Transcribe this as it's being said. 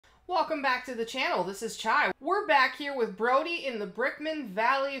Welcome back to the channel. This is Chai. We're back here with Brody in the Brickman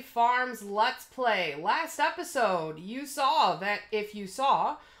Valley Farms Let's Play. Last episode, you saw that if you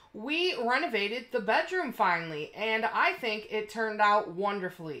saw, we renovated the bedroom finally, and I think it turned out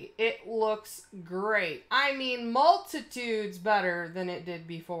wonderfully. It looks great. I mean, multitudes better than it did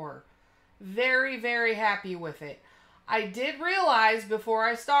before. Very, very happy with it. I did realize before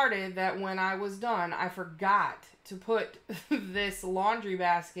I started that when I was done, I forgot to put this laundry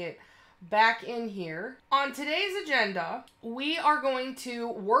basket back in here. On today's agenda, we are going to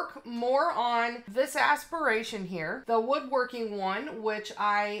work more on this aspiration here, the woodworking one, which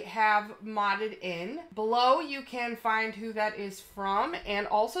I have modded in. Below, you can find who that is from and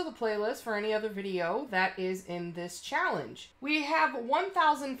also the playlist for any other video that is in this challenge. We have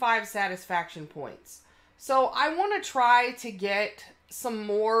 1,005 satisfaction points. So I want to try to get some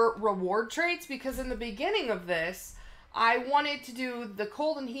more reward traits because in the beginning of this, I wanted to do the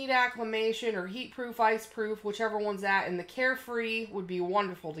cold and heat acclimation or heat proof, ice proof, whichever one's that, and the carefree would be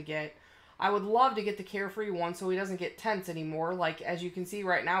wonderful to get. I would love to get the carefree one so he doesn't get tense anymore. Like, as you can see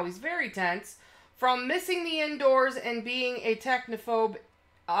right now, he's very tense. From missing the indoors and being a technophobe,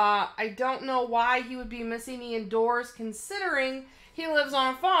 I don't know why he would be missing the indoors considering he lives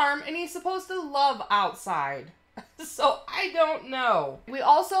on a farm and he's supposed to love outside. So I don't know. We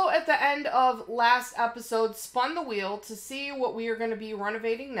also, at the end of last episode, spun the wheel to see what we are going to be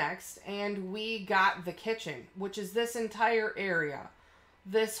renovating next. And we got the kitchen, which is this entire area.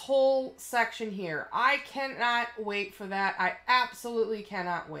 This whole section here. I cannot wait for that. I absolutely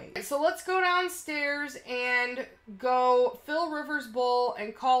cannot wait. So let's go downstairs and go fill River's bowl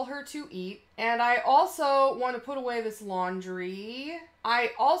and call her to eat. And I also want to put away this laundry.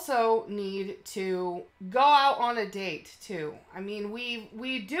 I also need to go out on a date too. I mean,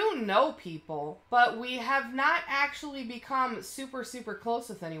 we do know people, but we have not actually become super close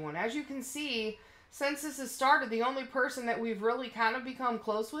with anyone. As you can see, since this has started, the only person that we've really kind of become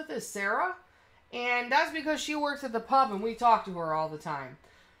close with is Sarah. And that's because she works at the pub and we talk to her all the time.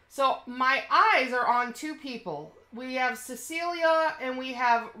 So my eyes are on two people. We have Cecilia and we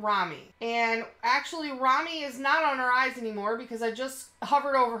have Rami. And actually Rami is not on her eyes anymore because I just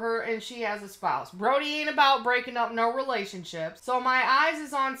hovered over her and she has a spouse. Brody ain't about breaking up no relationships. So my eyes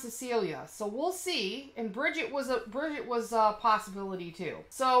is on Cecilia. So we'll see. And Bridget was a possibility too.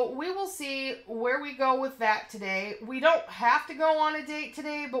 So we will see where we go with that today. We don't have to go on a date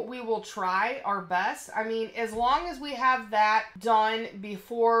today, but we will try our best. I mean, as long as we have that done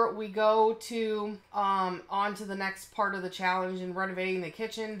before we go to on to the next part of the challenge and renovating the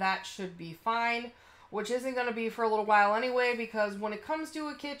kitchen, that should be fine, which isn't going to be for a little while anyway, because when it comes to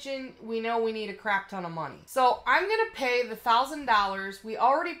a kitchen, we know we need a crap ton of money. So I'm going to pay the $1,000. We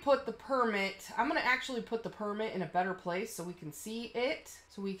already put the permit. I'm going to actually put the permit in a better place so we can see it.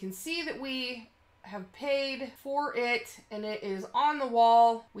 So we can see that we have paid for it and it is on the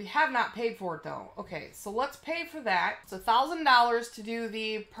wall. We have not paid for it though. Okay, so let's pay for that. It's $1,000 to do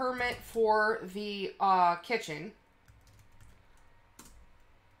the permit for the kitchen.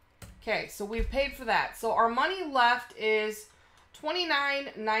 Okay, so we've paid for that. So our money left is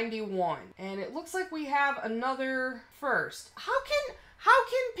 $29.91. And it looks like we have another first.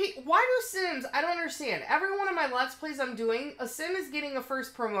 Why do Sims, I don't understand. Every one of my Let's Plays I'm doing, a Sim is getting a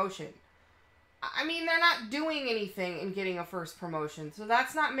first promotion. I mean, they're not doing anything and getting a first promotion. So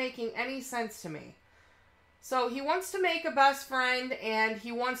that's not making any sense to me. So he wants to make a best friend and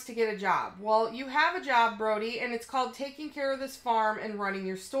he wants to get a job. Well, you have a job, Brody, and it's called taking care of this farm and running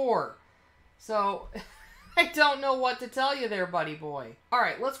your store. So I don't know what to tell you there, buddy boy. All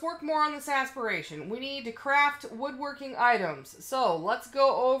right, let's work more on this aspiration. We need to craft woodworking items. So let's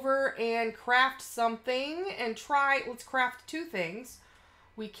go over and craft something and let's craft two things.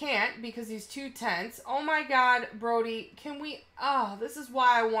 We can't because he's too tense. Oh my god, Brody, can we... Oh, this is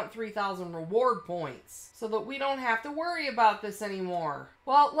why I want 3,000 reward points. So that we don't have to worry about this anymore.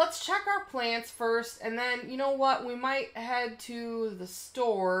 Well, let's check our plants first. And then, you know what? We might head to the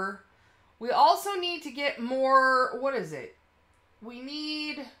store. We also need to get more... What is it? Let's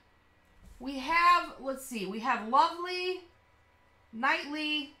see. We have Lovely,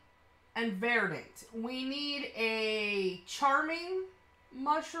 Nightly, and Verdant. We need a Charming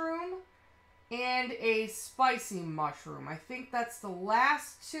mushroom and a spicy mushroom. I think that's the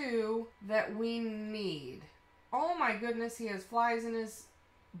last two that we need. Oh my goodness, he has flies in his...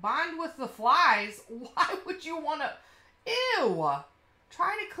 Bond with the flies? Why would you want to... Ew!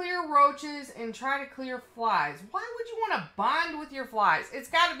 Try to clear roaches and try to clear flies. Why would you want to bond with your flies? It's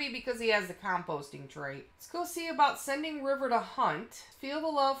got to be because he has the composting trait. Let's go see about sending River to hunt. Feel the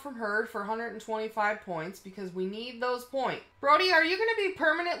love from Herd for 125 points because we need those points. Brody, are you going to be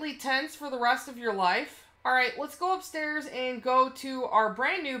permanently tense for the rest of your life? All right, let's go upstairs and go to our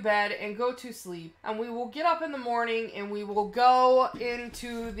brand new bed and go to sleep. And we will get up in the morning and we will go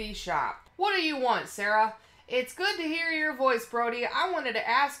into the shop. What do you want, Sarah? It's good to hear your voice, Brody. I wanted to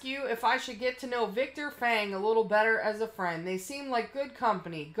ask you if I should get to know Victor Fang a little better as a friend. They seem like good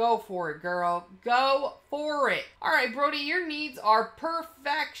company. Go for it, girl. Go for it. All right, Brody, your needs are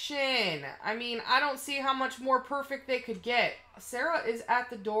perfection. I mean, I don't see how much more perfect they could get. Sarah is at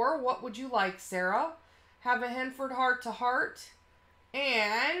the door. What would you like, Sarah? Have a Henford heart-to-heart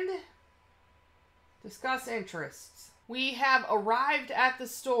and discuss interests. We have arrived at the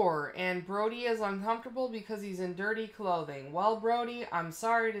store, and Brody is uncomfortable because he's in dirty clothing. Well, Brody, I'm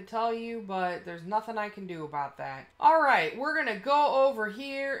sorry to tell you, but there's nothing I can do about that. All right, we're going to go over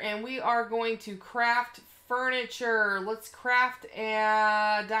here, and we are going to craft furniture. Let's craft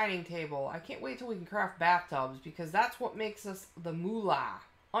a dining table. I can't wait till we can craft bathtubs, because that's what makes us the moolah.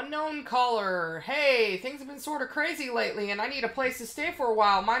 Unknown caller. Hey, things have been sort of crazy lately, and I need a place to stay for a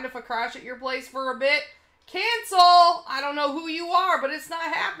while. Mind if I crash at your place for a bit? Cancel! I don't know who you are, but it's not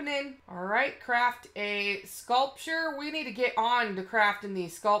happening. All right, craft a sculpture. We need to get on to crafting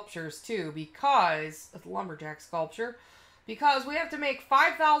these sculptures too, because it's a lumberjack sculpture, because we have to make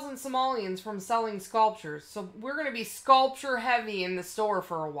 5,000 simoleons from selling sculptures. So we're going to be sculpture heavy in the store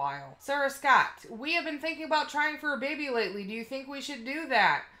for a while. Sarah Scott, we have been thinking about trying for a baby lately. Do you think we should do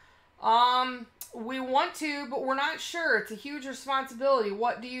that? We want to, but we're not sure. It's a huge responsibility.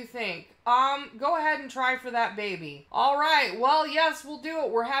 What do you think? Go ahead and try for that baby. All right. Well, yes, we'll do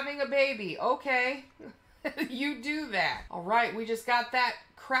it. We're having a baby. Okay. You do that. All right. We just got that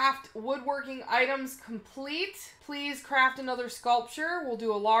craft woodworking items complete. Please craft another sculpture. We'll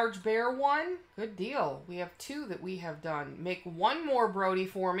do a large bear one. Good deal. We have 2 that we have done. Make 1 more, Brody,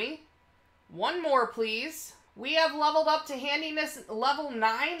 for me. 1 more, please. We have leveled up to handiness level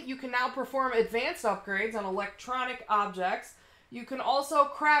 9. You can now perform advanced upgrades on electronic objects. You can also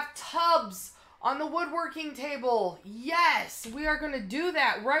craft tubs on the woodworking table. Yes, we are going to do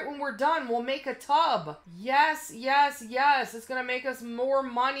that right when we're done. We'll make a tub. Yes, yes, yes. It's going to make us more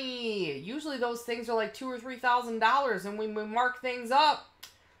money. Usually those things are like $2,000 or $3,000, and when we mark things up,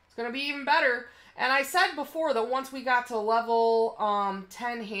 it's going to be even better. And I said before that once we got to level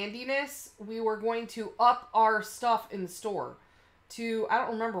 10 handiness, we were going to up our stuff in the store to, I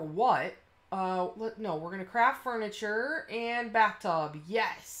don't remember what. No, we're going to craft furniture and bathtub.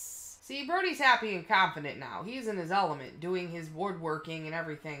 Yes. See, Brody's happy and confident now. He's in his element, doing his woodworking and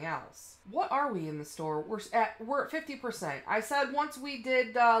everything else. What are we in the store? We're at 50%. I said once we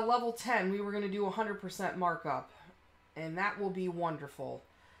did level 10, we were going to do 100% markup. And that will be wonderful.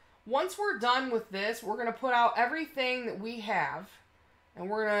 Once we're done with this, we're going to put out everything that we have. And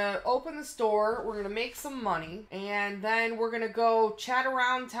we're going to open the store. We're going to make some money. And then we're going to go chat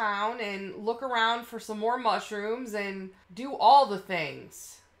around town and look around for some more mushrooms and do all the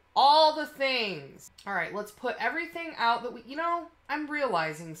things. All the things. All right, let's put everything out that we... You know, I'm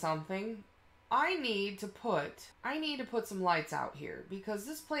realizing something. I need to put some lights out here because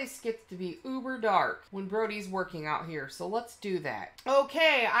this place gets to be uber dark when Brody's working out here. So let's do that.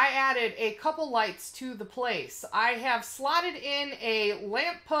 Okay, I added a couple lights to the place. I have slotted in a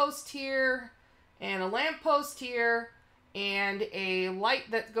lamppost here and a lamppost here and a light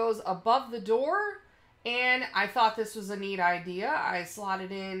that goes above the door. And I thought this was a neat idea. I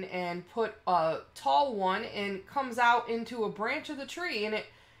slotted in and put a tall one and comes out into a branch of the tree, and it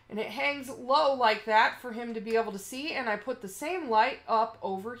hangs low like that for him to be able to see. And I put the same light up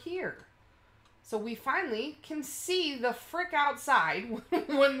over here. So we finally can see the frick outside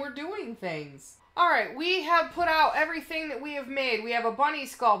when we're doing things. Alright, we have put out everything that we have made. We have a bunny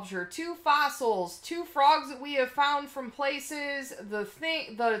sculpture, 2 fossils, 2 frogs that we have found from places,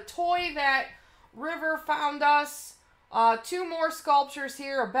 the toy that River found us, 2 more sculptures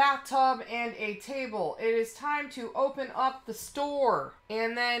here, a bathtub, and a table. It is time to open up the store.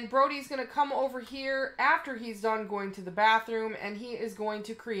 And then Brody's going to come over here after he's done going to the bathroom, and he is going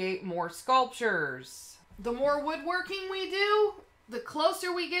to create more sculptures. The more woodworking we do, the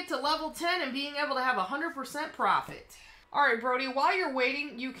closer we get to level 10 and being able to have 100% profit. Alright, Brody, while you're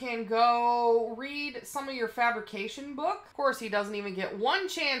waiting, you can go read some of your fabrication book. Of course, he doesn't even get one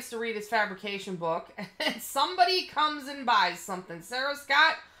chance to read his fabrication book. And somebody comes and buys something. Sarah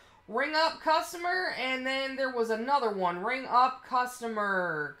Scott, ring up customer. And then there was another one. Ring up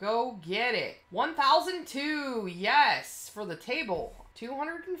customer. Go get it. 1,002. Yes, for the table.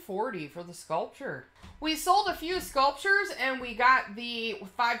 240 for the sculpture. We sold a few sculptures and we got the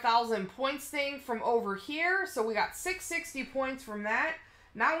 5,000 points thing from over here. So we got 660 points from that.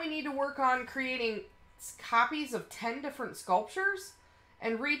 Now we need to work on creating copies of 10 different sculptures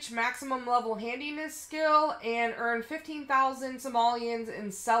and reach maximum level handiness skill and earn 15,000 simoleons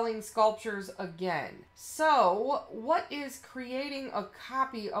in selling sculptures again. So, what is creating a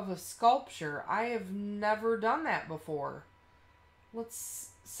copy of a sculpture? I have never done that before.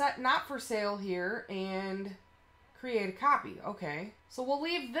 Let's set not for sale here and create a copy. Okay. So we'll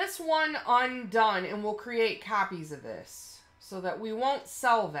leave this one undone and we'll create copies of this so that we won't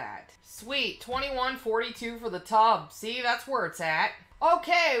sell that. Sweet. 21.42 for the tub. See, that's where it's at.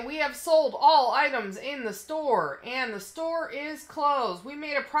 Okay, we have sold all items in the store, and the store is closed. We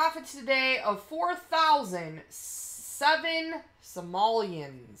made a profit today of 4,007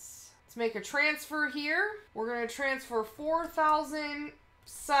 simoleons. Let's make a transfer here. We're going to transfer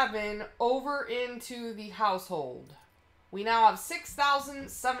 4,007 over into the household. We now have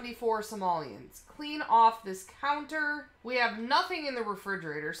 6,074 simoleons. Clean off this counter. We have nothing in the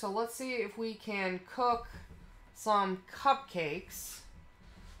refrigerator, so let's see if we can cook some cupcakes.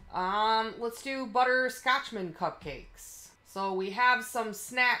 Let's do butterscotchman cupcakes. So we have some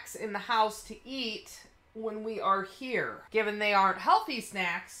snacks in the house to eat when we are here. Given they aren't healthy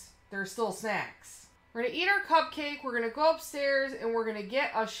snacks, they're still snacks. We're going to eat our cupcake, we're going to go upstairs, and we're going to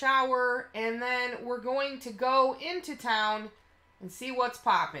get a shower, and then we're going to go into town and see what's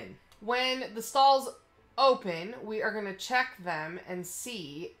popping. When the stalls open, we are going to check them and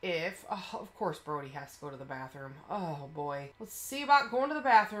see if... Oh, of course Brody has to go to the bathroom. Oh boy. Let's see about going to the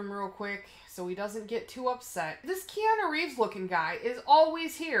bathroom real quick so he doesn't get too upset. This Keanu Reeves looking guy is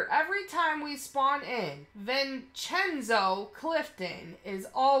always here. Every time we spawn in, Vincenzo Clifton is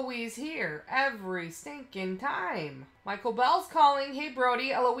always here. Every stinking time. Michael Bell's calling. Hey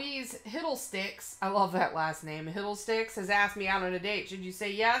Brody, Eloise Hiddlesticks, I love that last name, Hiddlesticks, has asked me out on a date. Should you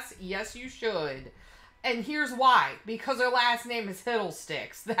say yes? Yes, you should. And here's why. Because her last name is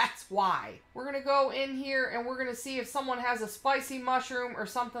Hiddlesticks. That's why. We're going to go in here and we're going to see if someone has a spicy mushroom or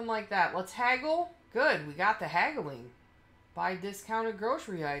something like that. Let's haggle. Good. We got the haggling. Buy discounted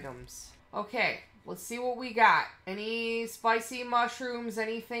grocery items. Okay. Let's see what we got. Any spicy mushrooms?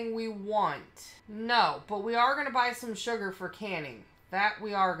 Anything we want? No. But we are going to buy some sugar for canning. That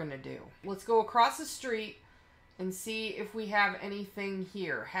we are going to do. Let's go across the street and see if we have anything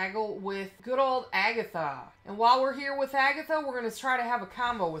here. Haggle with good old Agatha. And while we're here with Agatha, we're going to try to have a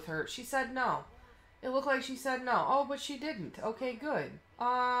combo with her. She said no. It looked like she said no. Oh, but she didn't. Okay, good.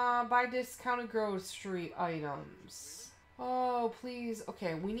 Buy discounted grocery items. Oh, please.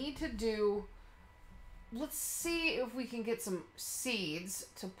 Okay, we need to do... Let's see if we can get some seeds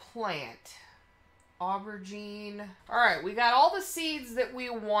to plant. Aubergine. Alright, we got all the seeds that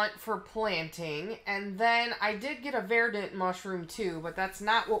we want for planting, and then I did get a verdant mushroom too, but that's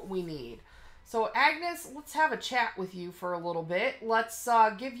not what we need. So Agnes, let's have a chat with you for a little bit. Let's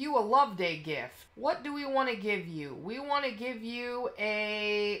give you a Love Day gift. What do we want to give you? We want to give you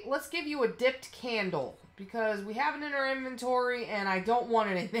a... Let's give you a dipped candle, because we have it in our inventory and I don't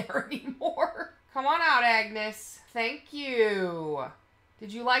want it in there anymore. Come on out, Agnes. Thank you.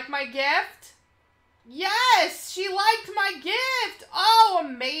 Did you like my gift? Yes, she liked my gift. Oh,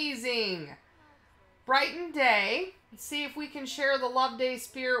 amazing. Brighten day. Let's see if we can share the Love Day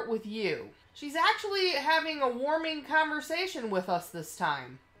spirit with you. She's actually having a warming conversation with us this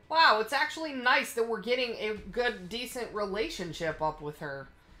time. Wow, it's actually nice that we're getting a good, decent relationship up with her.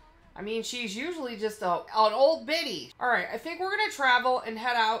 I mean, she's usually just an old biddy. Alright, I think we're going to travel and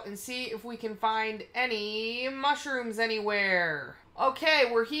head out and see if we can find any mushrooms anywhere. Okay,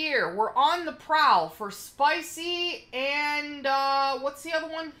 we're here. We're on the prowl for spicy and, what's the other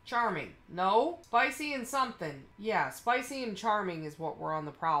one? Charming. No? Spicy and something. Yeah, spicy and charming is what we're on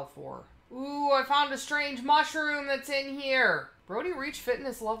the prowl for. Ooh, I found a strange mushroom that's in here. Brody reached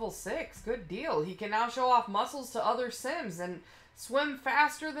fitness level 6. Good deal. He can now show off muscles to other Sims and swim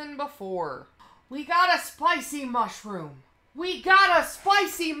faster than before. We got a spicy mushroom. We got a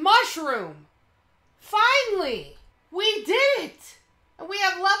spicy mushroom. Finally, we did it. And we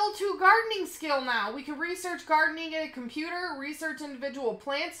have level 2 gardening skill now. We can research gardening in a computer, research individual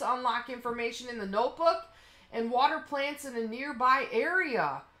plants to unlock information in the notebook, and water plants in a nearby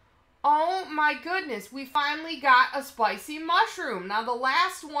area. Oh my goodness, we finally got a spicy mushroom. Now the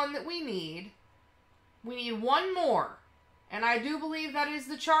last one that we need one more. And I do believe that is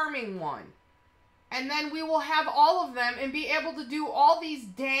the charming one. And then we will have all of them and be able to do all these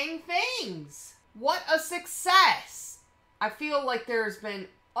dang things. What a success. I feel like there's been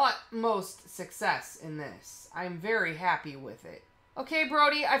utmost success in this. I'm very happy with it. Okay,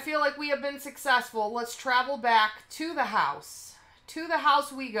 Brody, I feel like we have been successful. Let's travel back to the house. To the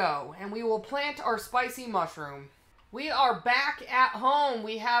house we go, and we will plant our spicy mushroom. We are back at home.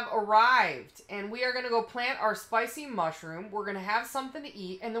 We have arrived, and we are going to go plant our spicy mushroom. We're going to have something to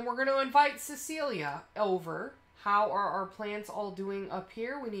eat, and then we're going to invite Cecilia over. How are our plants all doing up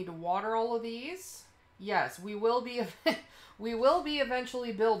here? We need to water all of these. Yes, we will be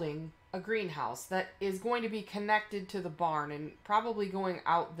eventually building a greenhouse that is going to be connected to the barn and probably going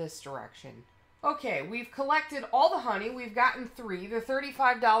out this direction. Okay, we've collected all the honey. We've gotten 3. They're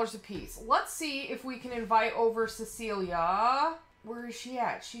 $35 a piece. Let's see if we can invite over Cecilia. Where is she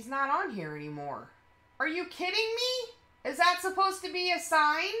at? She's not on here anymore. Are you kidding me? Is that supposed to be a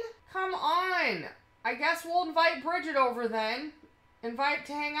sign? Come on. I guess we'll invite Bridget over then. Invite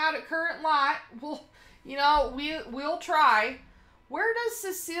to hang out at current lot. We'll try. Where does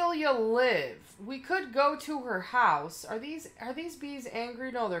Cecilia live? We could go to her house. Are these bees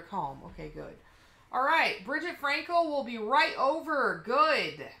angry? No, they're calm. Okay, good. All right, Bridget Franco will be right over.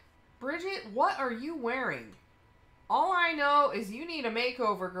 Good. Bridget, what are you wearing? All I know is you need a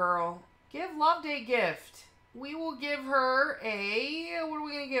makeover, girl. Give Loveday a gift. We will give her a... What are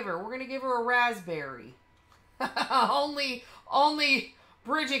we going to give her? We're going to give her a raspberry. Only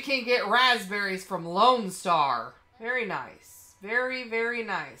Bridget can get raspberries from Lone Star. Very nice. Very, very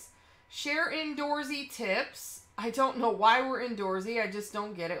nice. Share indoorsy tips. I don't know why we're indoorsy. I just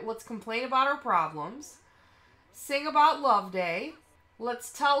don't get it. Let's complain about our problems. Sing about Loveday.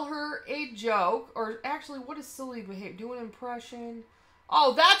 Let's tell her a joke. Or actually, what is silly behavior? Do an impression.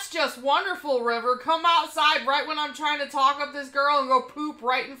 Oh, that's just wonderful, River. Come outside right when I'm trying to talk up this girl and go poop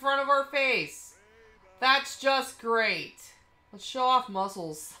right in front of her face. That's just great. Let's show off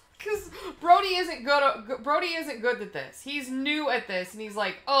muscles. Because Brody isn't good at this. He's new at this, and he's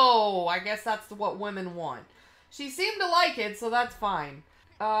like, oh, I guess that's what women want. She seemed to like it, so that's fine.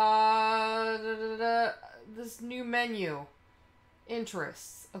 This new menu.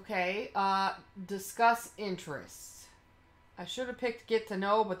 Interests. Okay. Discuss interests. I should have picked get to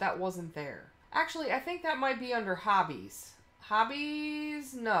know, but that wasn't there. Actually, I think that might be under hobbies.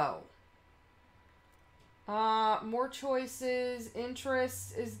 Hobbies? No. More choices.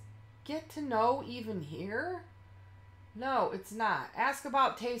 Interests. Is get to know even here? No, it's not. Ask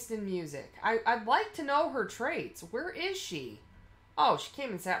about taste in music. I'd like to know her traits. Where is she? Oh, she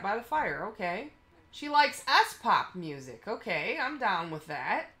came and sat by the fire. Okay. She likes S-pop music. Okay, I'm down with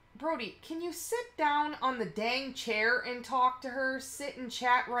that. Brody, can you sit down on the dang chair and talk to her? Sit and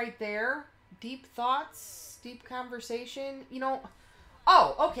chat right there. Deep thoughts? Deep conversation?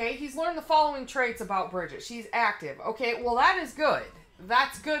 Oh, okay. He's learned the following traits about Bridget. She's active. Okay, well, that is good.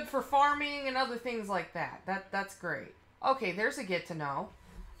 That's good for farming and other things like that. That's great. Okay, there's a get to know.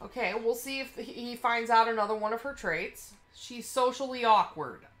 Okay, we'll see if he finds out another one of her traits. She's socially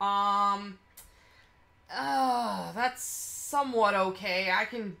awkward. That's somewhat okay. I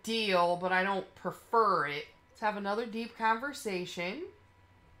can deal, but I don't prefer it. Let's have another deep conversation.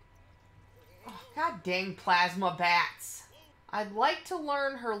 Oh, God dang plasma bats. I'd like to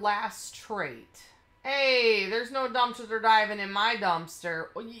learn her last trait. Hey, there's no dumpster diving in my dumpster.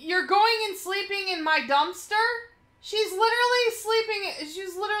 You're going and sleeping in my dumpster? She's literally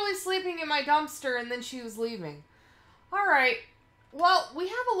sleeping in my dumpster, and then she was leaving. All right. Well, we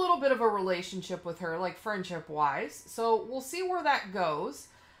have a little bit of a relationship with her, like friendship-wise, so we'll see where that goes.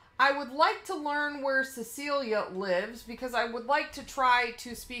 I would like to learn where Cecilia lives, because I would like to try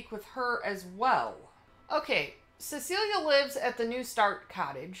to speak with her as well. Okay, Cecilia lives at the New Start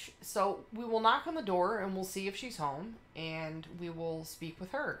cottage, so we will knock on the door, and we'll see if she's home, and we will speak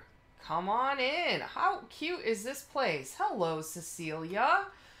with her. Come on in. How cute is this place? Hello, Cecilia.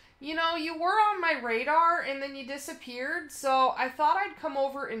 You were on my radar and then you disappeared, so I thought I'd come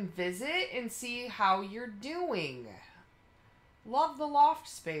over and visit and see how you're doing. Love the loft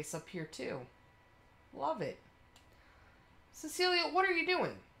space up here, too. Love it. Cecilia, what are you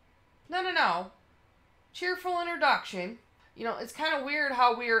doing? No. Cheerful introduction. It's kind of weird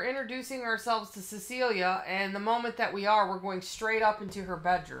how we are introducing ourselves to Cecilia, and the moment that we are, we're going straight up into her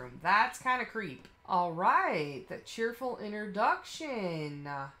bedroom. That's kind of creep. All right, the cheerful introduction.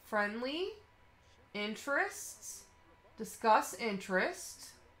 Friendly. Interests. Discuss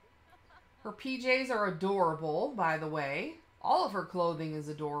interests. Her PJs are adorable, by the way. All of her clothing is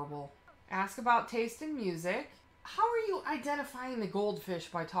adorable. Ask about taste in music. How are you identifying the goldfish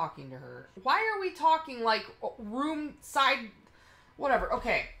by talking to her? Why are we talking like room side, whatever?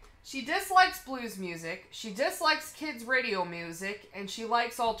 Okay, she dislikes blues music, she dislikes kids' radio music, and she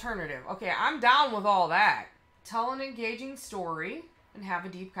likes alternative. Okay, I'm down with all that. Tell an engaging story and have a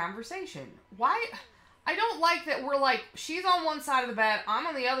deep conversation. Why? I don't like that we're like, she's on one side of the bed, I'm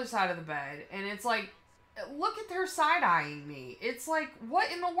on the other side of the bed, and it's like, look at her side-eyeing me. It's like,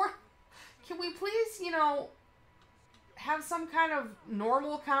 what in the world? Can we please, you know, have some kind of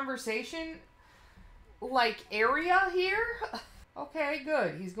normal conversation, like, area here? Okay,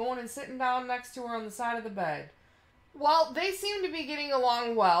 good. He's going and sitting down next to her on the side of the bed. Well, they seem to be getting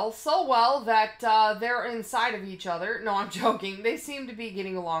along well. So well that they're inside of each other. No, I'm joking. They seem to be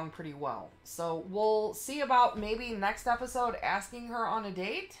getting along pretty well. So we'll see about maybe next episode asking her on a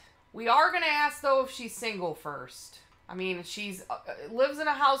date. We are going to ask, though, if she's single first. I mean, she's lives in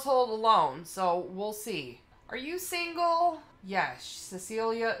a household alone, so we'll see. Are you single? Yes,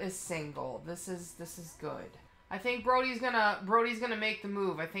 Cecilia is single. This is good. I think Brody's gonna make the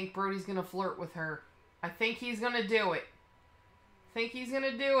move. I think Brody's gonna flirt with her. I think he's gonna do it.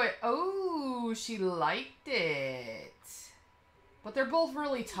 Oh, she liked it. But they're both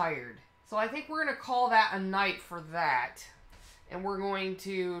really tired. So I think we're gonna call that a night for that. And we're going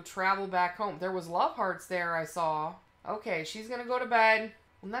to travel back home. There was love hearts there, I saw. Okay, she's gonna go to bed.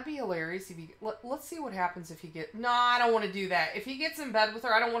 Wouldn't that be hilarious if he... Let's see what happens if he gets... No, I don't want to do that. If he gets in bed with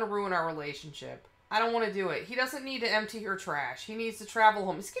her, I don't want to ruin our relationship. I don't want to do it. He doesn't need to empty her trash. He needs to travel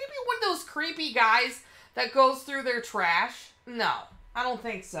home. Is he going to be one of those creepy guys that goes through their trash? No, I don't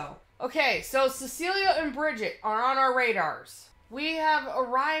think so. Okay, so Cecilia and Bridget are on our radars. We have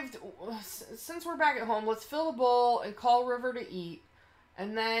arrived... Since we're back at home, let's fill the bowl and call River to eat.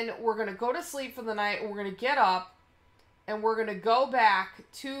 And then we're going to go to sleep for the night. And we're going to get up. And we're going to go back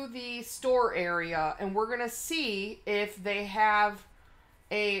to the store area. And we're going to see if they have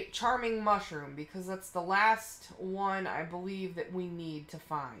a charming mushroom. Because that's the last one, I believe, that we need to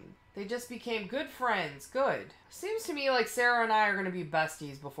find. They just became good friends. Good. Seems to me like Sarah and I are going to be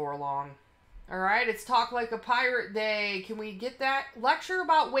besties before long. Alright, it's Talk Like a Pirate Day. Can we get that? Lecture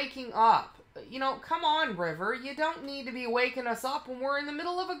about waking up. You know, come on, River. You don't need to be waking us up when we're in the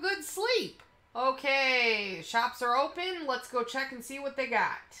middle of a good sleep. Okay, shops are open. Let's go check and see what they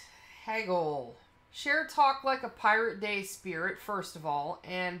got. Haggle. Share Talk Like a Pirate Day spirit, first of all,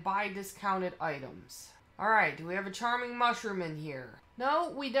 and buy discounted items. Alright, do we have a charming mushroom in here?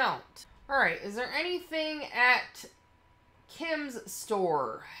 No, we don't. Alright, is there anything at Kim's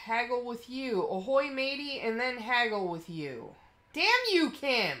store? Haggle with you. Ahoy, matey, and then haggle with you. Damn you,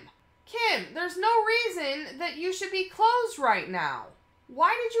 Kim! Kim, there's no reason that you should be closed right now.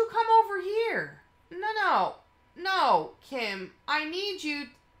 Why did you come over here? No, Kim. I need you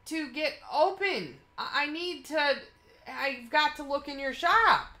to get open. I've got to look in your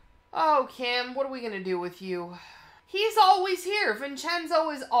shop. Oh, Kim, what are we going to do with you? He's always here. Vincenzo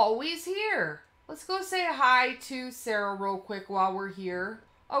is always here. Let's go say hi to Sarah real quick while we're here.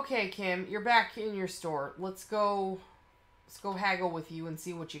 Okay, Kim, you're back in your store. Let's go haggle with you and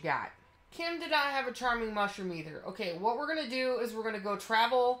see what you got. Kim did not have a charming mushroom either. Okay, what we're going to do is we're going to go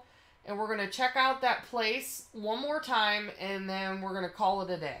travel and we're going to check out that place one more time and then we're going to call it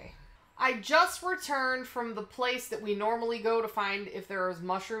a day. I just returned from the place that we normally go to find if there is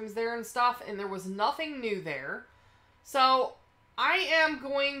mushrooms there and stuff, and there was nothing new there. So I am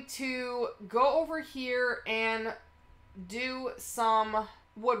going to go over here and do some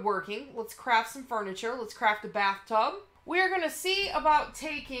woodworking. Let's craft some furniture. Let's craft a bathtub. We are going to see about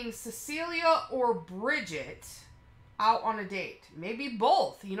taking Cecilia or Bridget out on a date. Maybe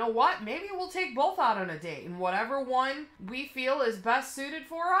both. You know what? Maybe we'll take both out on a date. And whatever one we feel is best suited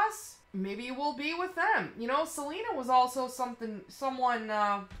for us, maybe we'll be with them. You know, Selena was also someone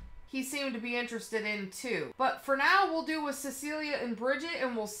he seemed to be interested in too. But for now, we'll do with Cecilia and Bridget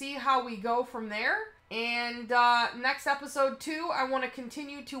and we'll see how we go from there. And next episode 2, I want to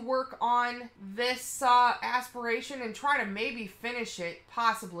continue to work on this aspiration and try to maybe finish it,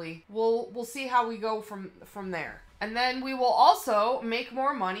 possibly. We'll see how we go from there. And then we will also make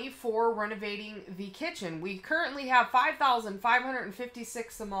more money for renovating the kitchen. We currently have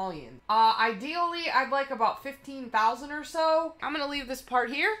 5,556 simoleons. Ideally, I'd like about 15,000 or so. I'm going to leave this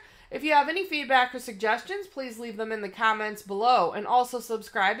part here. If you have any feedback or suggestions, please leave them in the comments below. And also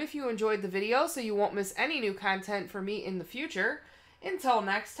subscribe if you enjoyed the video so you won't miss any new content from me in the future. Until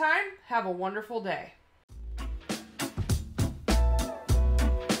next time, have a wonderful day.